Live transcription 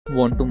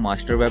Want to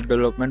master web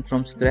development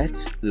from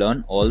scratch?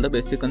 Learn all the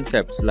basic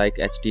concepts like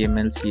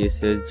HTML,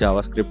 CSS,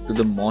 JavaScript to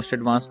the most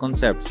advanced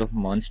concepts of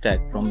Merge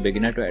Stack from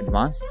beginner to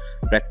advanced.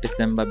 Practice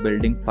them by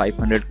building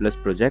 500 plus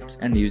projects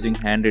and using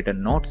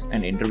handwritten notes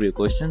and interview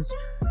questions.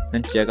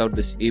 Then check out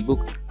this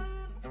ebook.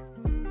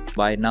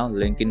 Buy now,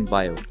 link in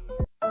bio.